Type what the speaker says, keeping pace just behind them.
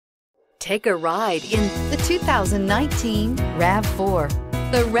Take a ride in the 2019 RAV4.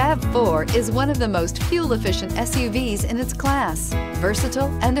 The RAV4 is one of the most fuel-efficient SUVs in its class.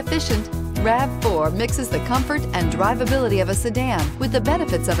 Versatile and efficient, RAV4 mixes the comfort and drivability of a sedan with the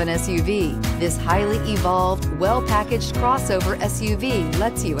benefits of an SUV. This highly evolved, well-packaged crossover SUV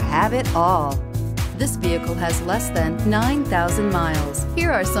lets you have it all. This vehicle has less than 9,000 miles.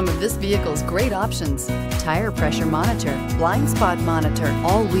 Here are some of this vehicle's great options: tire pressure monitor, blind spot monitor,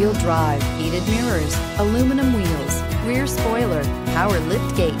 all-wheel drive, heated mirrors, aluminum wheels, rear spoiler, power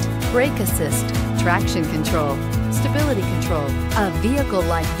liftgate, brake assist, traction control, stability control. A vehicle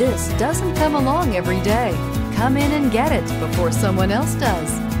like this doesn't come along every day. Come in and get it before someone else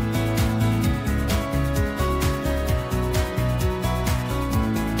does.